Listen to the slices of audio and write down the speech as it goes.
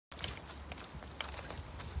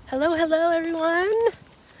Hello everyone.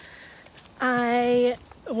 I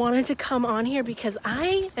wanted to come on here because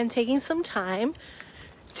I am taking some time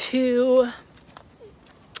to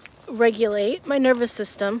regulate my nervous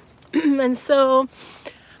system. And so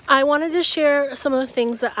I wanted to share some of the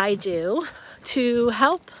things that I do to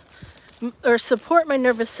help or support my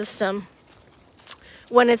nervous system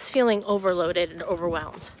when it's feeling overloaded and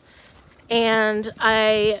overwhelmed. And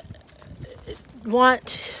I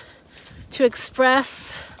want to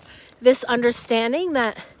express this understanding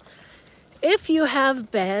that if you have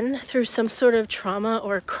been through some sort of trauma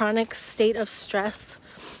or chronic state of stress,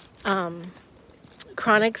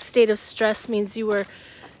 chronic state of stress means you were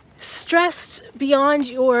stressed beyond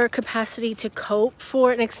your capacity to cope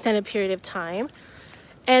for an extended period of time.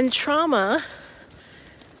 And trauma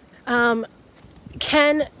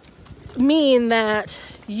can mean that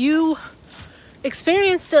you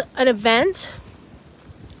experienced an event,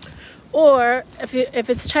 or if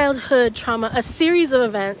it's childhood trauma, a series of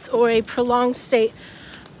events or a prolonged state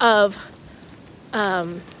of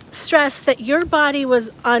stress that your body was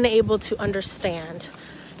unable to understand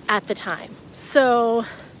at the time. So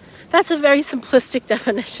that's a very simplistic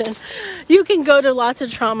definition. You can go to lots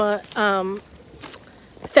of trauma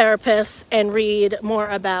therapists and read more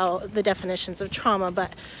about the definitions of trauma,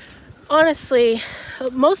 but honestly,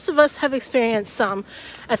 most of us have experienced some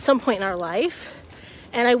at some point in our life.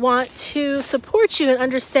 And I want to support you in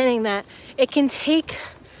understanding that it can take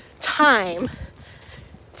time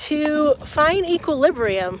to find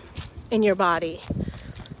equilibrium in your body.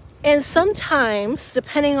 And sometimes,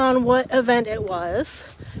 depending on what event it was,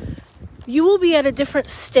 you will be at a different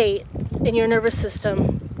state in your nervous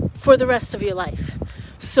system for the rest of your life.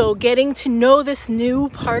 So getting to know this new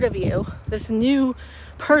part of you, this new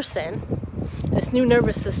person, this new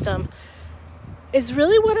nervous system, is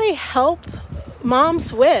really what I help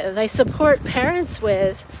moms with, I support parents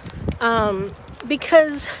with,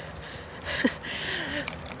 because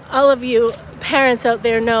all of you parents out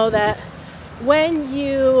there know that when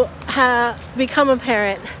you become a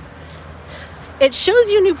parent, it shows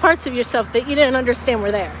you new parts of yourself that you didn't understand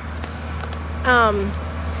were there.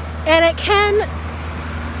 And it can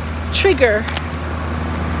trigger,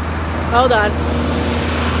 hold on,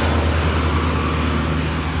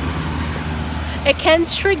 it can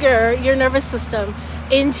trigger your nervous system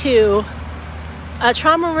into a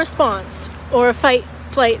trauma response or a fight,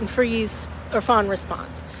 flight, and freeze or fawn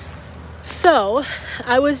response. So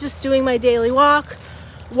I was just doing my daily walk.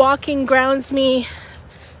 Walking grounds me.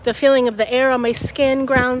 The feeling of the air on my skin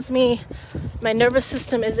grounds me. My nervous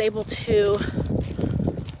system is able to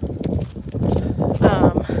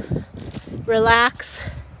relax.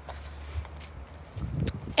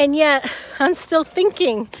 And yet I'm still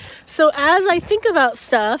thinking. So as I think about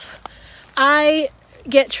stuff, I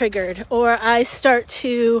get triggered, or I start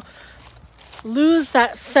to lose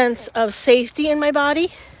that sense of safety in my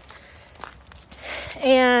body.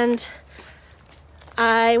 And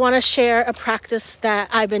I want to share a practice that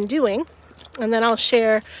I've been doing, and then I'll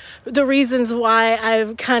share the reasons why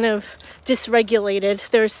I've kind of dysregulated.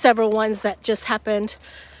 There's several ones that just happened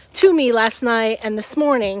to me last night and this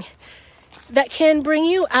morning that can bring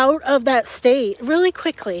you out of that state really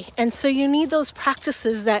quickly. And so you need those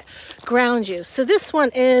practices that ground you. So this one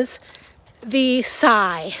is the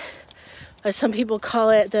sigh, or some people call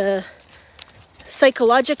it the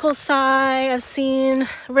psychological sigh. I've seen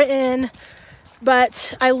written,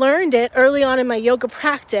 but I learned it early on in my yoga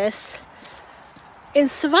practice in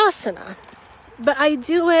Savasana. But I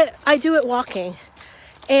do it walking.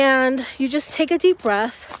 And you just take a deep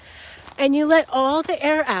breath and you let all the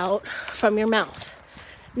air out from your mouth.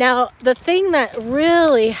 Now, the thing that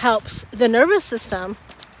really helps the nervous system,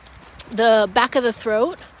 the back of the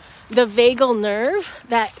throat, the vagal nerve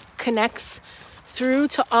that connects through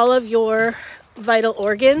to all of your vital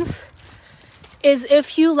organs, is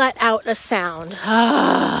if you let out a sound.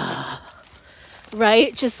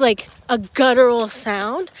 Right? Just like a guttural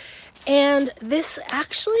sound. And this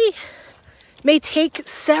actually may take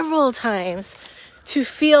several times to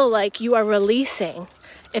feel like you are releasing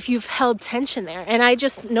if you've held tension there. And I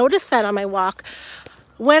just noticed that on my walk.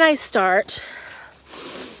 When I start,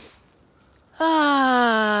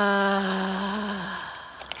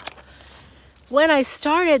 when I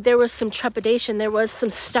started, there was some trepidation, there was some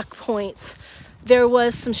stuck points, there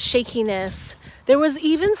was some shakiness, there was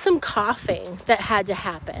even some coughing that had to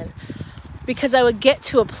happen, because I would get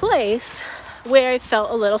to a place where I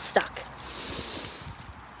felt a little stuck.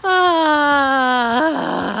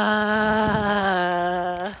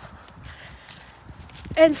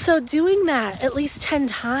 And so doing that at least 10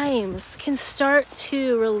 times can start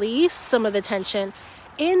to release some of the tension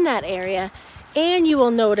in that area and you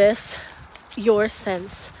will notice your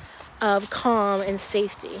sense of calm and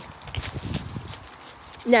safety.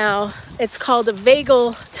 Now, it's called a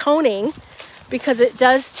vagal toning because it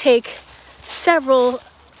does take several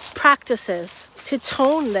practices to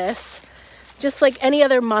tone this. Just like any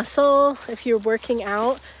other muscle, if you're working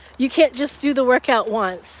out, you can't just do the workout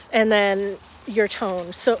once and then you're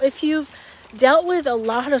toned. So if you've dealt with a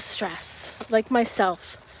lot of stress, like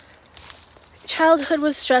myself, childhood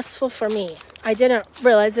was stressful for me. I didn't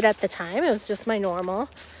realize it at the time. It was just my normal.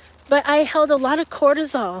 But I held a lot of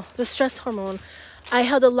cortisol, the stress hormone. I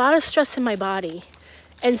held a lot of stress in my body.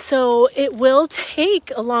 And so it will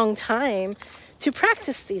take a long time to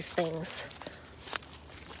practice these things.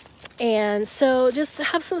 And so just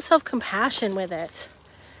have some self-compassion with it.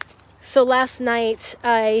 So last night,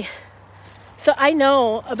 I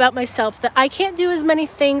know about myself that I can't do as many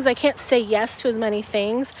things, I can't say yes to as many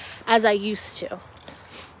things as I used to.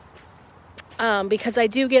 Because I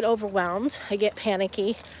do get overwhelmed, I get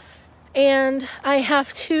panicky, and I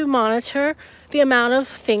have to monitor the amount of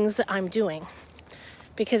things that I'm doing.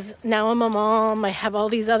 Because now I'm a mom, I have all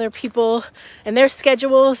these other people and their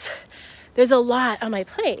schedules. There's a lot on my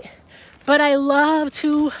plate. But I love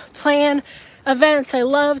to plan events. I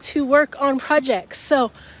love to work on projects.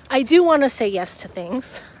 So I do want to say yes to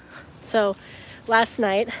things. So last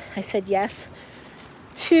night I said yes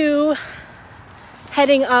to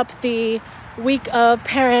heading up the week of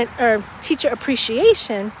parent or teacher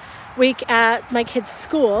appreciation week at my kids'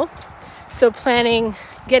 school. So planning,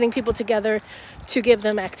 getting people together to give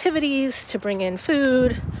them activities, to bring in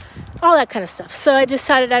food, all that kind of stuff. So I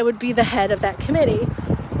decided I would be the head of that committee.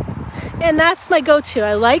 And that's my go-to.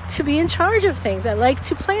 I like to be in charge of things. I like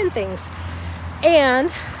to plan things.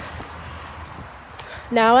 And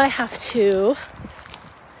now I have to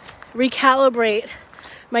recalibrate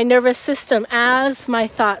my nervous system as my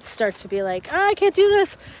thoughts start to be like, oh, I can't do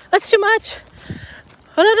this. That's too much.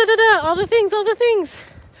 All the things.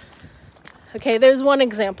 Okay, there's one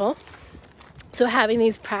example. So having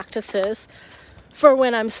these practices for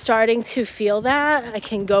when I'm starting to feel that, I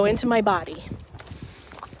can go into my body.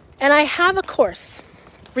 And I have a course,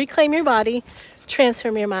 Reclaim Your Body,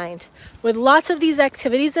 Transform Your Mind, with lots of these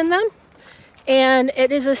activities in them. And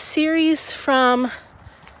it is a series from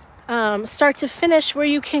start to finish where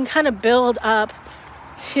you can kind of build up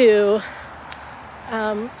to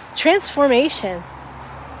transformation.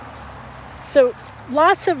 So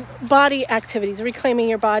lots of body activities, reclaiming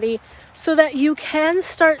your body, so that you can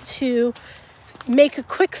start to make a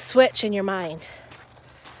quick switch in your mind.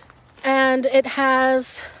 And it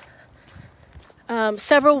has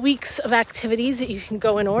several weeks of activities that you can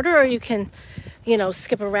go in order, or you can,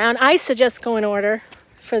 skip around. I suggest go in order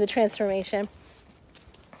for the transformation.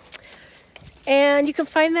 And you can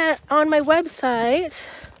find that on my website,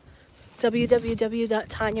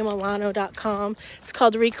 www.tanyamilano.com. It's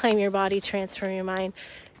called Reclaim Your Body, Transform Your Mind.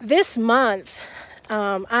 This month,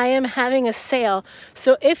 I am having a sale.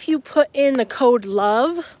 So if you put in the code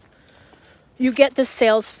LOVE, you get the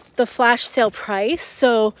flash sale price.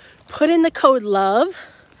 So put in the code LOVE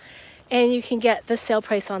and you can get the sale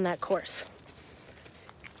price on that course.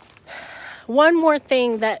 One more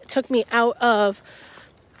thing that took me out of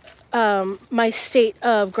my state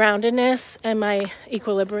of groundedness and my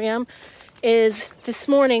equilibrium is this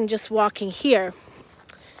morning just walking here.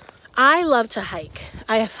 I love to hike.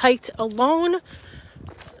 I have hiked alone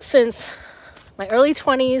since my early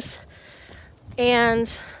 20s,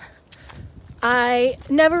 and I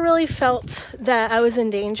never really felt that I was in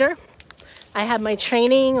danger. I have my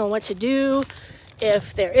training on what to do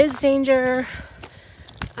if there is danger.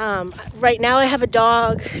 Right now I have a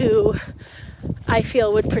dog who I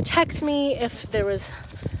feel would protect me if there was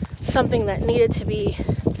something that needed to be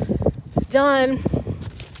done.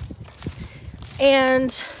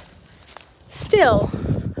 And still,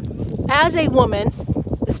 as a woman,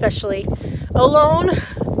 especially alone,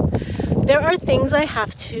 there are things I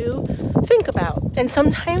have to think about. And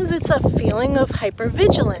sometimes it's a feeling of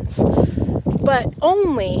hypervigilance, but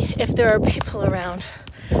only if there are people around.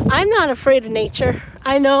 I'm not afraid of nature.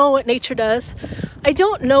 I know what nature does. I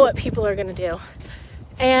don't know what people are going to do.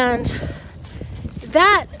 And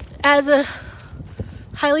that, as a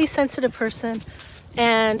highly sensitive person,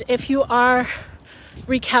 and if you are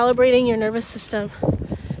recalibrating your nervous system,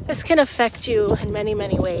 this can affect you in many,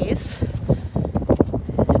 many ways.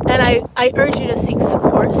 And I urge you to seek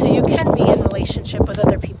support so you can be in relationship with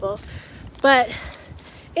other people. But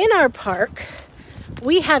in our park,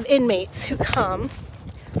 we have inmates who come.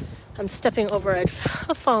 I'm stepping over a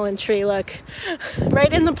fallen tree, look,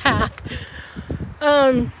 right in the path.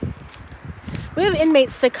 We we have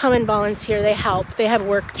inmates that come and volunteer. They help. They have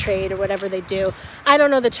work trade or whatever they do. I don't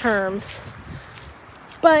know the terms.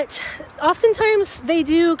 But oftentimes they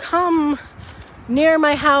do come near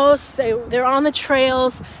my house. They're on the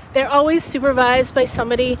trails. They're always supervised by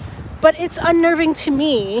somebody. But it's unnerving to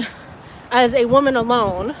me as a woman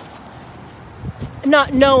alone,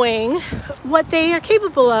 not knowing what they are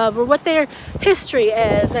capable of or what their history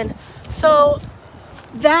is. And so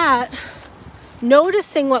that,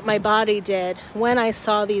 noticing what my body did when I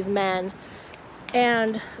saw these men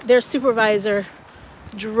and their supervisor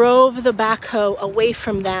drove the backhoe away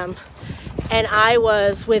from them, and I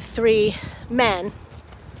was with 3 men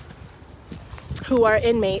who are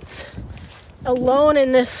inmates alone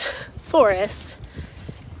in this forest,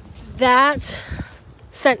 that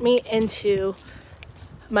sent me into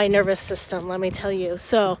my nervous system, let me tell you.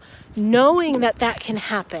 So knowing that that can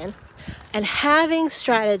happen and having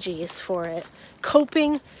strategies for it,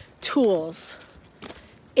 coping tools,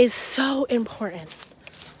 is so important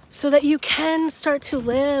so that you can start to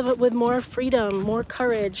live with more freedom, more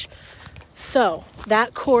courage. So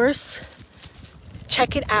that course,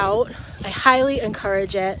 check it out. I highly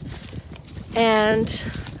encourage it. And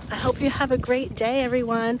I hope you have a great day,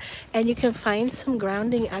 everyone, and you can find some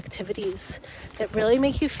grounding activities that really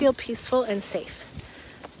make you feel peaceful and safe.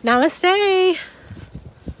 Namaste.